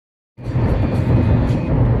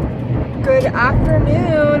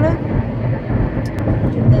afternoon,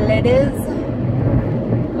 ladies.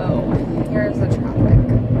 Oh, here's the traffic.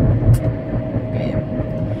 Okay.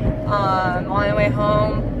 On my way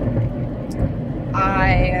home,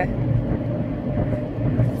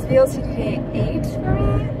 it's Vlcd 8 for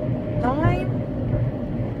me? 9?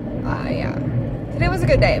 Yeah. Today was a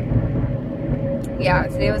good day. Yeah,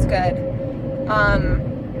 today was good.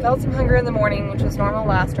 Felt some hunger in the morning, which was normal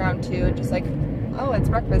last round too. Just like, oh, it's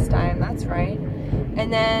breakfast time, that's right.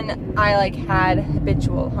 And then I like had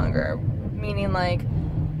habitual hunger, meaning like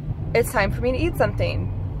it's time for me to eat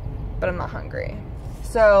something, but I'm not hungry.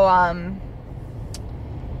 So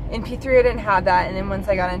in P3 I didn't have that, and then once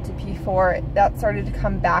I got into P4 that started to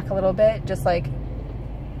come back a little bit, just like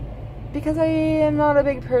because I am not a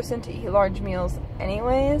big person to eat large meals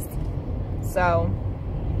anyways. So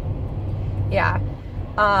yeah,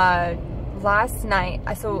 last night,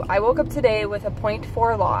 so I woke up today with a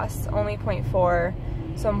 0.4 loss, only 0.4,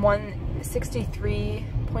 so I'm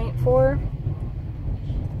 163.4.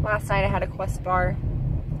 Last night I had a Quest bar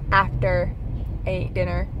after I ate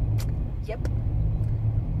dinner. Yep.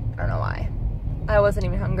 I don't know why. I wasn't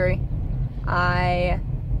even hungry. I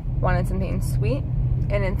wanted something sweet,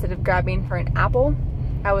 and instead of grabbing for an apple,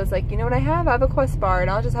 I was like, you know what I have? I have a Quest bar,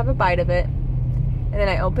 and I'll just have a bite of it. And then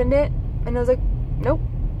I opened it, and I was like, nope,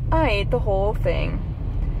 I ate the whole thing.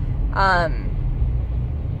 I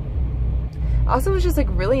also was just like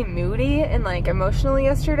really moody and like emotionally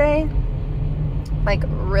yesterday. Like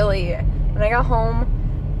really, when I got home,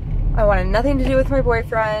 I wanted nothing to do with my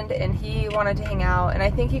boyfriend, and he wanted to hang out, and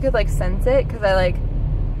I think he could like sense it because I like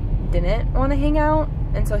didn't want to hang out,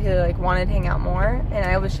 and so he like wanted to hang out more, and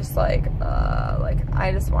I was just like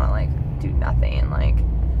I just want to like do nothing, like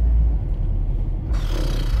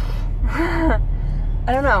I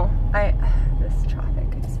don't know. This traffic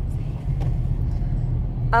is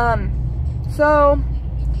insane. So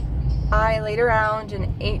I laid around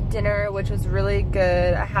and ate dinner, which was really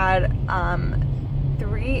good. I had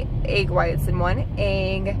 3 egg whites and 1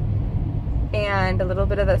 egg and a little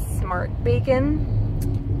bit of the smart bacon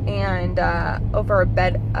and over a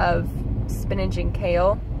bed of spinach and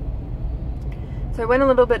kale. So I went a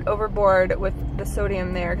little bit overboard with the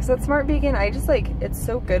sodium there, because that smart bacon, I just like, it's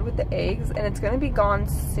so good with the eggs, and it's gonna be gone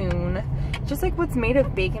soon. Just like what's made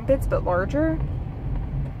of bacon bits but larger.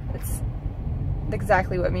 It's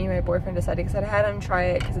exactly what me and my boyfriend decided, because I had him try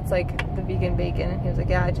it because it's like the vegan bacon, and he was like,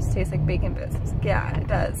 yeah, it just tastes like bacon bits. I was like, yeah, it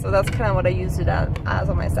does. So that's kind of what I used it as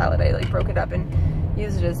on my salad. I like broke it up and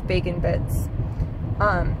used it as bacon bits.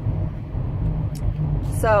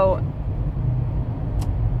 So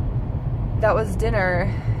that was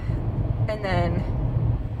dinner, and then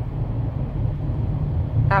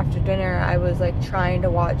after dinner I was like trying to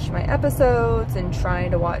watch my episodes and trying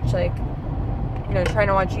to watch like, you know, trying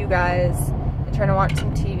to watch you guys and trying to watch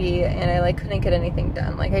some TV, and I like couldn't get anything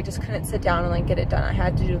done. Like I just couldn't sit down and like get it done. I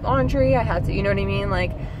had to do laundry, I had to, you know what I mean?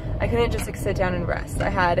 Like I couldn't just like sit down and rest. I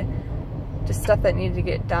had just stuff that needed to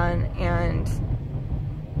get done, and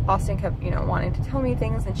Austin kept, you know, wanting to tell me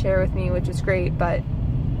things and share with me, which is great, but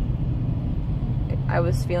I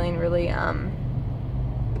was feeling really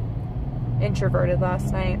introverted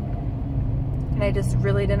last night, and I just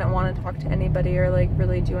really didn't want to talk to anybody or like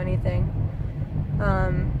really do anything.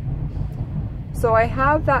 So I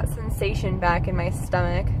have that sensation back in my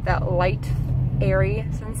stomach, that light, airy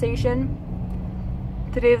sensation.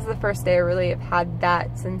 Today is the first day I really have had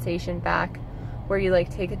that sensation back, where you like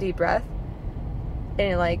take a deep breath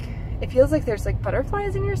and it feels like there's like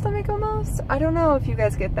butterflies in your stomach almost. I don't know if you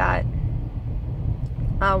guys get that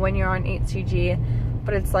when you're on HCG,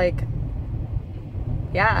 but it's like,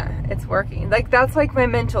 yeah, it's working. Like that's like my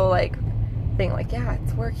mental like thing, like, yeah,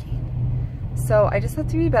 it's working. So I just have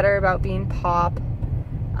to be better about being pop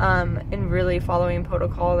and really following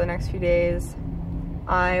protocol the next few days.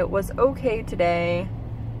 I was okay today.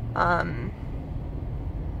 I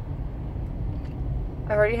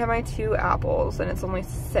already had my 2 apples, and it's only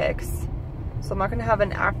 6, so I'm not gonna have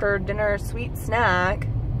an after dinner sweet snack,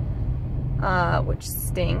 which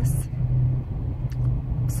stinks.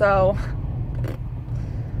 So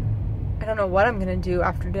I don't know what I'm gonna do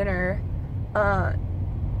after dinner.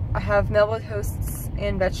 I have Melba toasts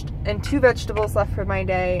and 2 vegetables left for my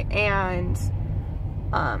day, and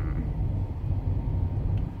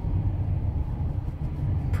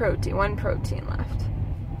one protein left.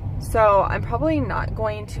 So I'm probably not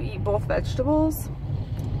going to eat both vegetables,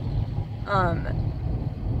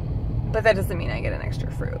 but that doesn't mean I get an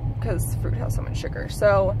extra fruit, because fruit has so much sugar.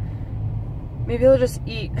 So maybe I'll just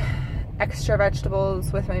eat extra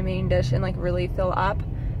vegetables with my main dish and like really fill up.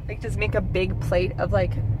 Like just make a big plate of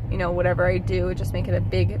like you know, whatever I do, just make it a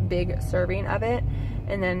big serving of it,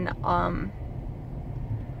 and then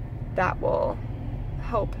that will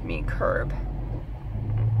help me curb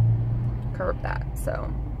that.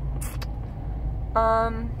 So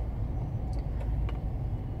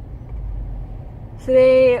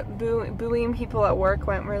today booing people at work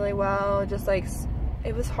went really well. Just like,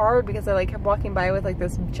 it was hard because I like kept walking by with like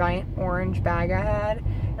this giant orange bag I had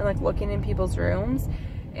and like looking in people's rooms,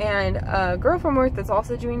 and a girl from work that's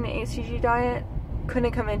also doing the HCG diet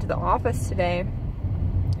couldn't come into the office today,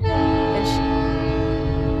 and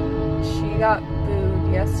she got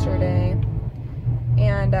booed yesterday,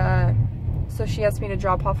 and so she asked me to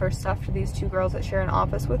drop off her stuff to these two girls that share an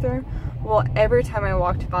office with her. Well, every time I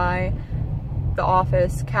walked by the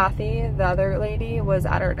office, Kathy, the other lady, was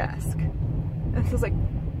at her desk. And so I was like,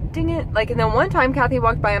 dang it. Like, and then one time Kathy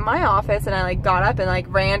walked by in my office and I like got up and like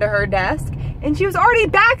ran to her desk and she was already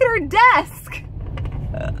back at her desk.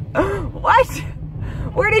 What?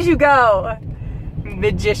 Where did you go,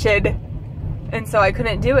 magician? And so I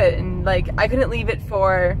couldn't do it, and like I couldn't leave it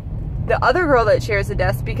for the other girl that shares a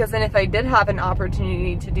desk, because then if I did have an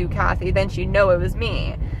opportunity to do Kathy, then she'd know it was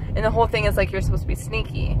me. And the whole thing is like, you're supposed to be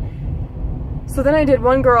sneaky. So then I did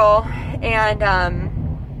one girl, and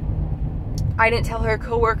I didn't tell her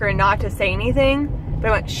coworker not to say anything, but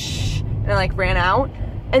I went shh, and I like ran out.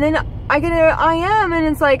 And then I get an IM, and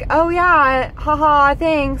it's like, oh yeah, haha,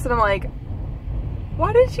 thanks. And I'm like,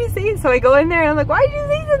 why did she say? So I go in there and I'm like, why did you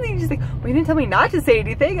say something? She's like, well, you didn't tell me not to say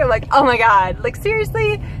anything. I'm like, oh my god, like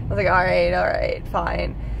seriously? I was like, all right,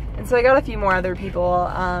 fine. And so I got a few more other people,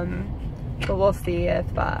 but we'll see if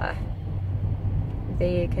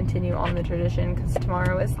they continue on the tradition, because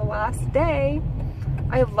tomorrow is the last day.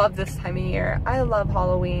 I love this time of year. I love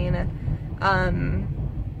Halloween.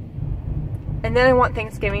 And then I want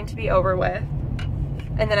Thanksgiving to be over with,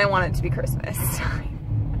 and then I want it to be Christmas time.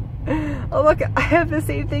 Oh look, I have the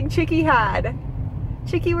same thing Chicky had.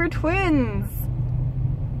 Chicky, we're twins.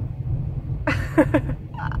 Oh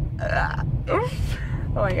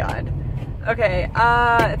my god. Okay,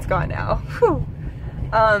 it's gone now. Whew.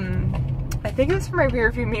 I think it was for my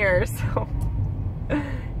rear view mirror, so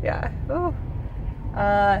yeah. Oh.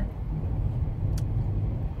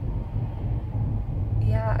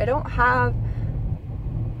 Yeah,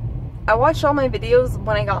 I watched all my videos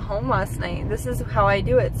when I got home last night. This is how I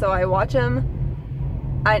do it. So I watch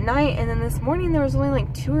them at night, and then this morning there was only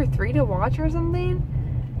like 2 or 3 to watch or something.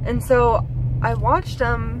 And so I watched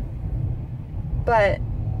them, but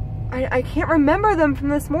I can't remember them from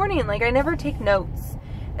this morning. Like, I never take notes,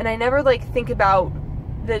 and I never like think about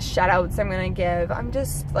the shout outs I'm gonna give. I'm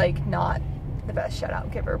just like not the best shout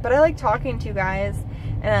out giver, but I like talking to you guys,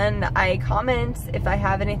 and I comment if I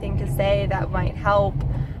have anything to say that might help.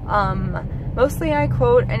 Mostly I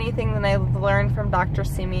quote anything that I've learned from Dr.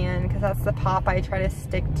 Simeon, because that's the pop I try to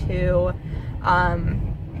stick to.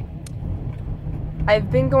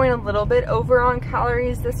 I've been going a little bit over on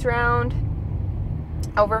calories this round,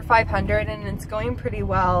 over 500, and it's going pretty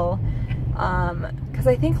well. Because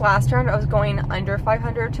I think last round I was going under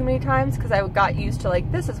 500 too many times, because I got used to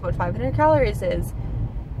like, this is what 500 calories is.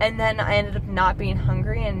 And then I ended up not being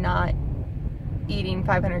hungry and not eating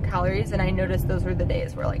 500 calories, and I noticed those were the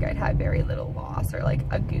days where like I'd have very little loss, or like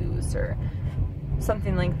a goose or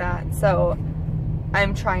something like that. So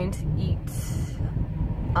I'm trying to eat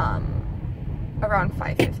around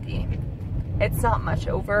 550. It's not much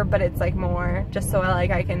over, but it's like more just so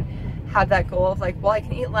I can have that goal of like, well, I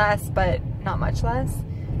can eat less but not much less.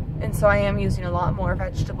 And so I am using a lot more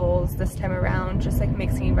vegetables this time around, just like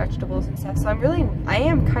mixing vegetables and stuff. So I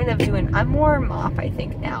am kind of doing, I'm more mop, I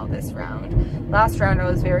think, now this round. Last round I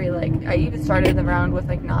was very like, I even started the round with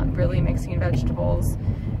like not really mixing vegetables.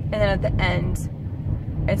 And then at the end,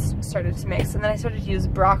 I started to mix. And then I started to use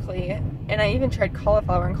broccoli. And I even tried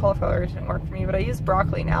cauliflower, and cauliflower didn't work for me, but I use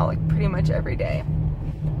broccoli now like pretty much every day.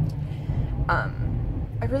 I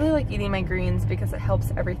really like eating my greens because it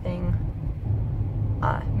helps everything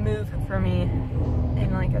move for me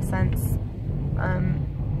in like a sense,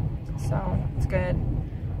 so it's good.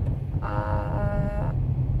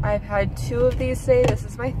 I've had 2 of these today. This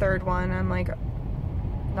is my 3rd one. I'm like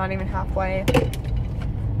not even halfway. I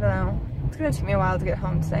don't know, it's gonna take me a while to get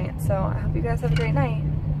home tonight, so I hope you guys have a great night.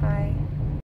 Bye.